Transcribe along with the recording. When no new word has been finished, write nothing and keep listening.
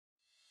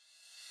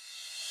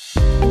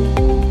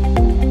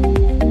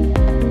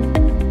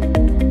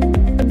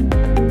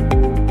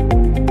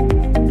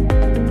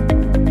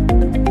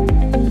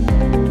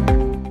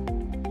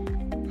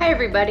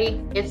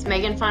everybody, it's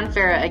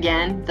Fonfara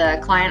again, the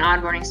Client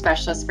Onboarding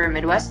Specialist for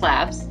Midwest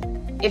Labs.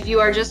 If you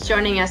are just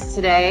joining us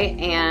today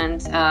and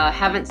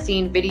haven't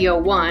seen video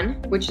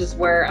 1, which is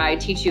where I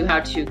teach you how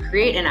to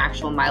create an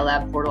actual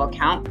myLab portal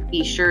account,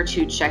 be sure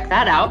to check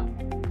that out.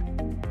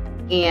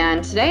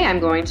 And today I'm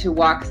going to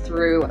walk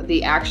through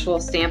the actual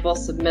sample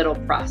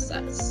submittal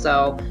process.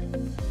 So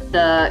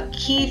the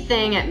key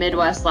thing at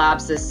Midwest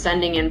Labs is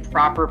sending in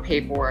proper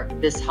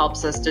paperwork. This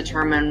helps us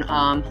determine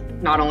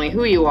not only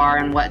who you are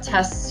and what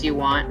tests you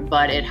want,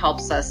 but it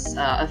helps us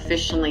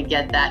efficiently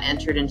get that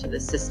entered into the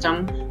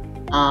system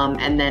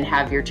and then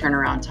have your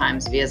turnaround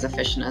times be as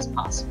efficient as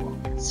possible.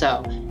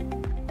 So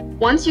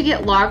once you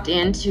get logged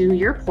into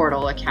your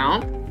portal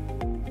account,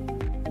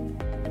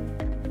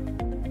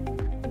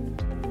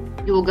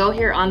 you will go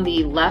here on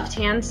the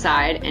left-hand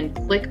side and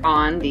click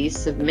on the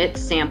Submit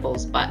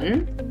Samples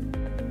button.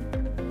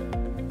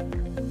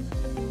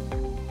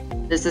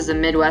 This is a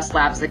Midwest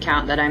Labs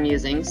account that I'm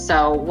using.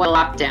 So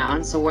drop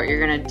down. So what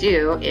you're gonna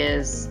do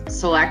is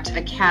select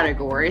a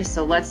category.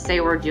 So let's say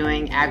we're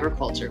doing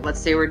agriculture. Let's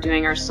say we're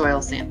doing our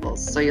soil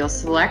samples. So you'll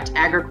select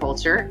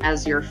agriculture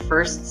as your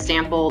first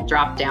sample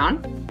drop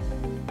down.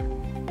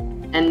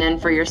 And then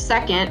for your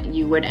second,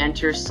 you would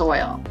enter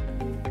soil.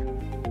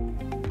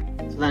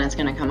 So then it's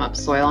gonna come up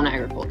soil and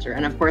agriculture.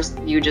 And of course,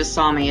 you just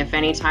saw me. If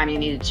anytime you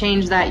need to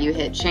change that, you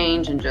hit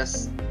change and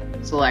just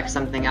select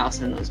something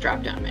else in those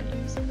drop-down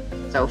menus.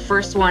 So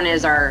first one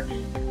is our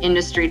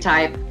industry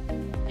type,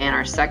 and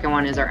our second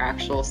one is our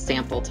actual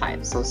sample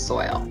type, so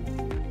soil.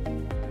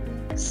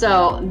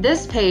 So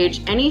this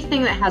page,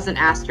 anything that has an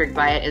asterisk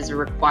by it is a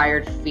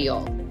required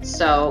field.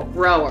 So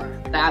grower,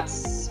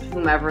 that's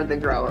whomever the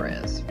grower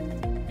is.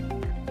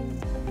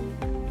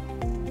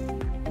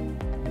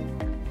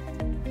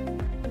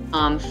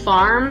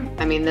 Farm,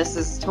 I mean, this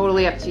is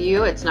totally up to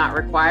you. It's not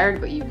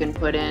required, but you can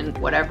put in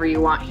whatever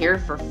you want here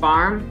for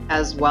farm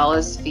as well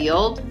as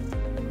field.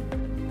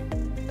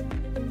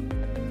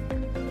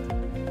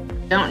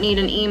 Don't need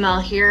an email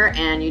here,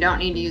 and you don't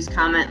need to use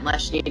comment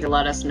unless you need to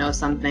let us know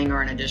something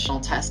or an additional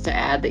test to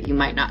add that you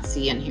might not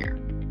see in here.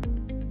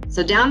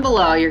 So down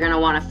below, you're going to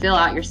want to fill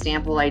out your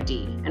sample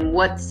ID. And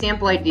what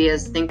sample ID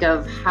is, think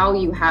of how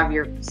you have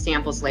your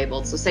samples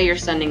labeled. So say you're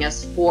sending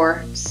us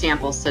 4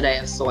 samples today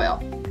of soil.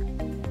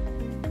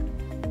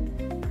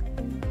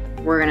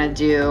 We're going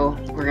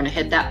to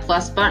hit that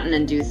plus button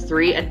and do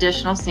 3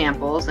 additional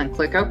samples and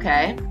click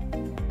OK.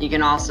 You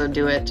can also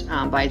do it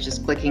by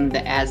just clicking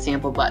the Add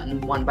Sample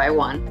button one by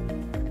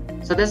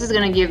one. So this is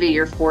going to give you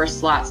your 4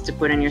 slots to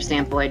put in your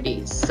sample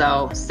IDs.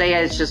 So say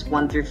it's just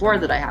 1 through 4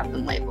 that I have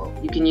them labeled.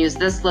 You can use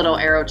this little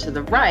arrow to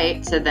the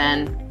right to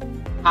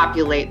then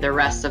populate the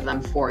rest of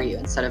them for you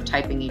instead of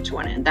typing each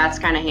one in. That's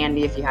kind of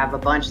handy if you have a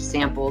bunch of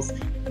samples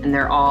and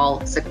they're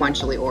all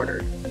sequentially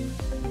ordered.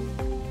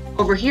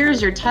 Over here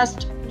is your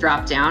test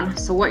drop down.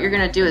 So what you're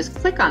going to do is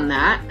click on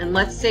that, and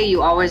let's say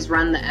you always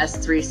run the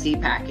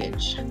S3C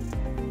package.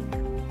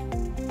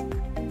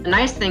 The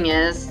nice thing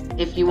is,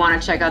 if you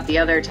want to check out the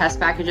other test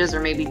packages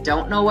or maybe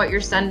don't know what you're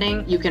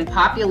sending, you can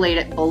populate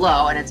it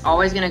below, and it's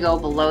always going to go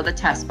below the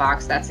test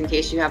box. That's in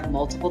case you have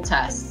multiple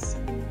tests.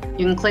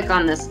 You can click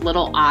on this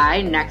little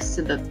I next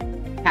to the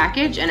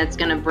package, and it's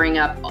going to bring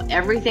up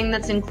everything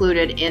that's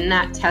included in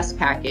that test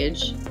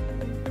package,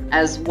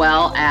 as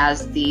well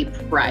as the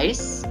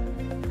price.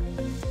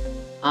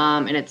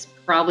 And it's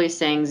probably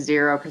saying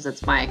 0 because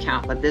it's my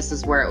account, but this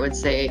is where it would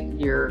say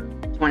your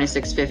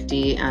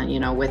 $26.50, you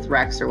know, with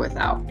Rex or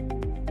without.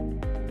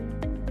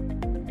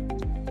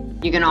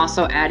 You can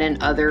also add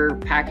in other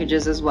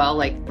packages as well,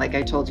 like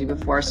I told you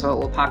before, so it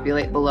will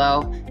populate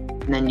below,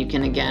 and then you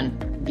can again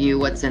view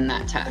what's in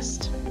that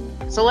test.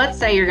 So let's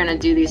say you're going to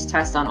do these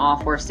tests on all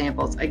 4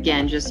 samples.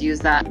 Again, just use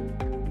that.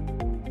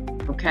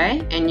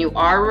 Okay, and you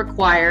are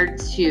required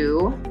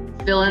to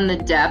fill in the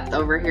depth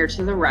over here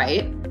to the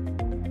right,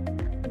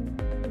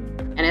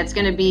 and it's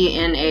going to be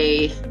in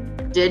a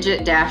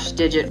digit dash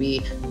digit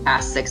B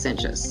past 6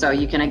 inches. So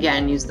you can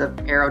again use the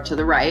arrow to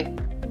the right.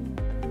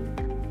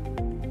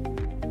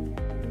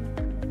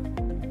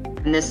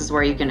 And this is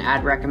where you can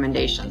add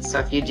recommendations. So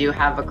if you do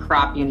have a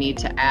crop you need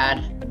to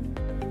add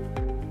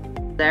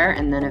there,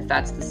 and then if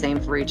that's the same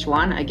for each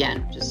one,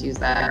 again, just use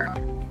that arrow.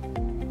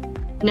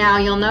 Now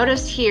you'll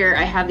notice here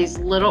I have these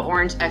little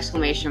orange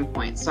exclamation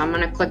points. So I'm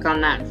going to click on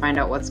that and find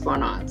out what's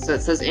going on. So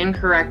it says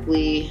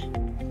incorrectly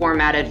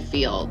formatted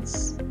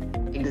fields.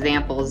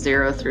 Example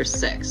 0 through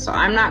 6. So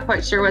I'm not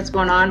quite sure what's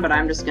going on, but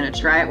I'm just going to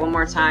try it one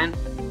more time.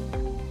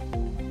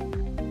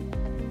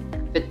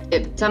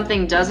 If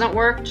something doesn't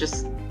work,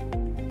 just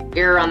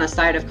err on the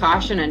side of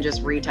caution and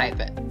just retype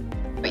it.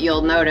 But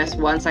you'll notice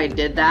once I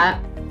did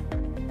that,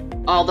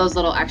 all those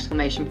little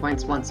exclamation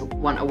points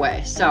went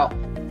away. So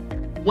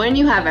when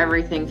you have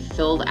everything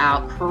filled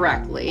out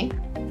correctly,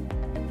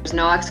 there's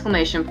no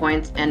exclamation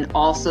points, and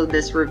also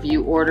this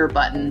review order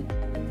button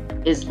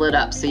is lit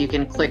up, so you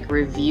can click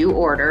review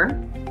order.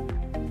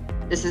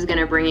 This is going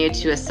to bring you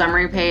to a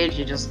summary page.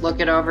 You just look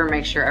it over,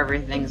 make sure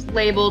everything's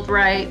labeled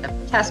right, the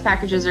test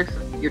packages are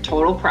your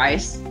total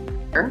price.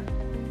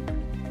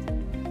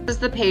 is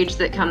the page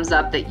that comes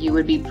up that you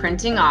would be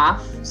printing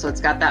off. So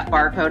it's got that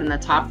barcode in the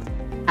top,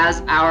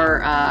 has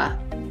our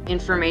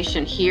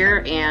information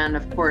here, and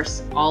of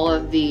course all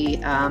of the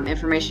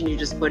information you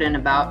just put in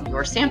about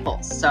your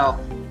samples. So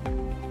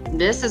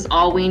this is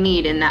all we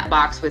need in that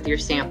box with your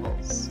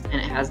samples, and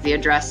it has the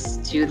address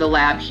to the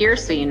lab here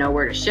so you know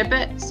where to ship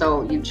it.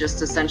 So you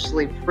just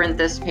essentially print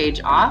this page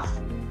off.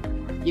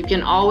 You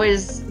can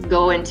always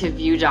go into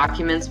view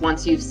documents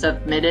once you've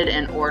submitted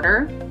an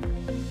order.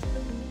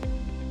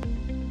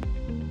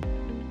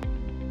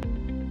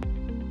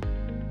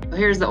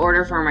 Here's the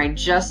order form I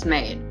just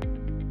made.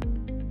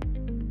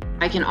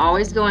 I can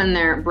always go in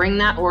there, bring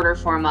that order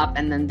form up,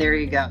 and then there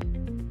you go.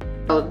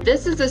 So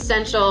this is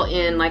essential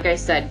in, like I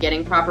said,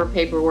 getting proper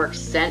paperwork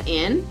sent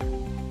in.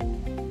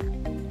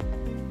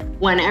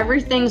 When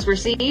everything's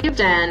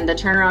received and the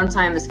turnaround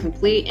time is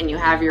complete and you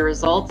have your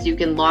results, you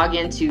can log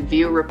into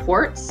View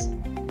Reports,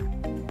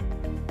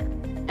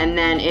 and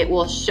then it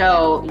will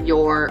show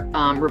your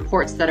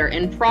reports that are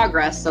in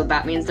progress, so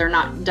that means they're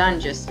not done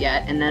just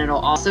yet. And then it'll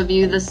also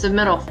view the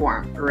submittal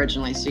form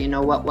originally, so you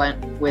know what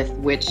went with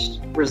which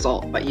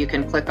result. But you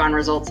can click on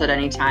results at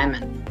any time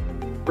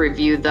and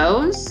review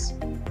those.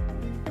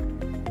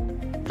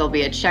 There'll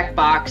be a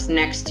checkbox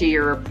next to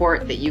your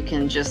report that you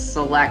can just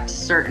select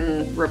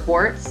certain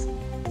reports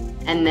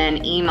and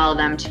then email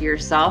them to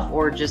yourself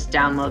or just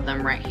download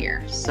them right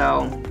here.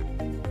 So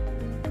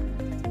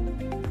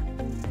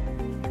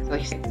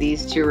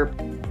these two,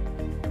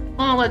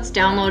 well, let's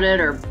download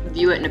it or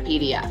view it in a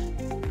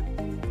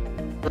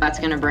PDF. So that's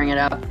going to bring it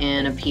up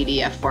in a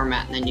PDF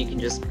format, and then you can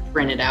just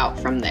print it out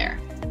from there.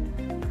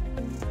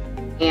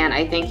 And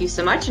I thank you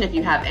so much. And if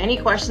you have any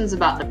questions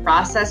about the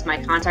process,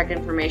 my contact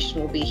information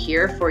will be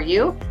here for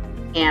you.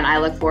 And I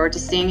look forward to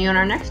seeing you in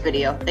our next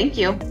video. Thank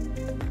you.